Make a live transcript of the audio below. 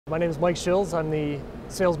My name is Mike Schilz. I'm the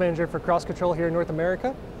sales manager for CrossControl here in North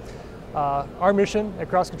America. Our mission at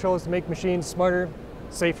CrossControl is to make machines smarter,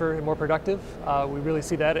 safer, and more productive. We really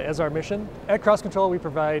see that as our mission. At CrossControl, we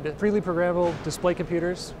provide freely programmable display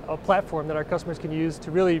computers, a platform that our customers can use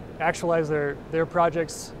to really actualize their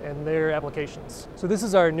projects and their applications. So this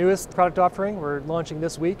is our newest product offering we're launching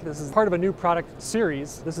this week. This is part of a new product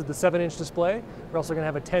series. This is the 7-inch display. We're also going to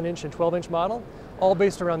have a 10-inch and 12-inch model, all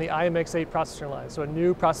based around the IMX8 processor line, so a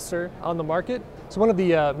new processor on the market. So one of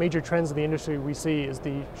the major trends in the industry we see is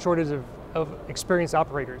the shortage of experienced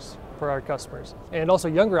operators for our customers, and also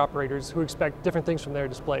younger operators who expect different things from their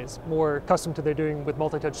displays, more accustomed to their doing with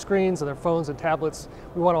multi-touch screens and their phones and tablets.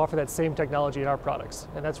 We want to offer that same technology in our products,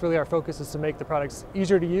 and that's really our focus, is to make the products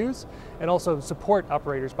easier to use and also support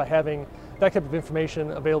operators by having that type of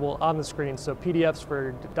information available on the screen. So PDFs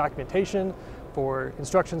for documentation, for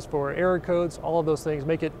instructions, for error codes, all of those things,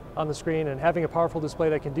 make it on the screen, and having a powerful display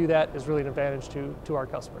that can do that is really an advantage to our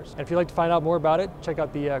customers. And if you'd like to find out more about it, check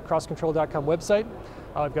out the CrossControl.com website.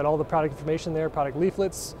 I've got all the product information there, product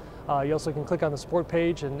leaflets. You also can click on the support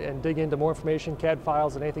page and dig into more information, CAD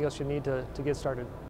files, and anything else you need to get started.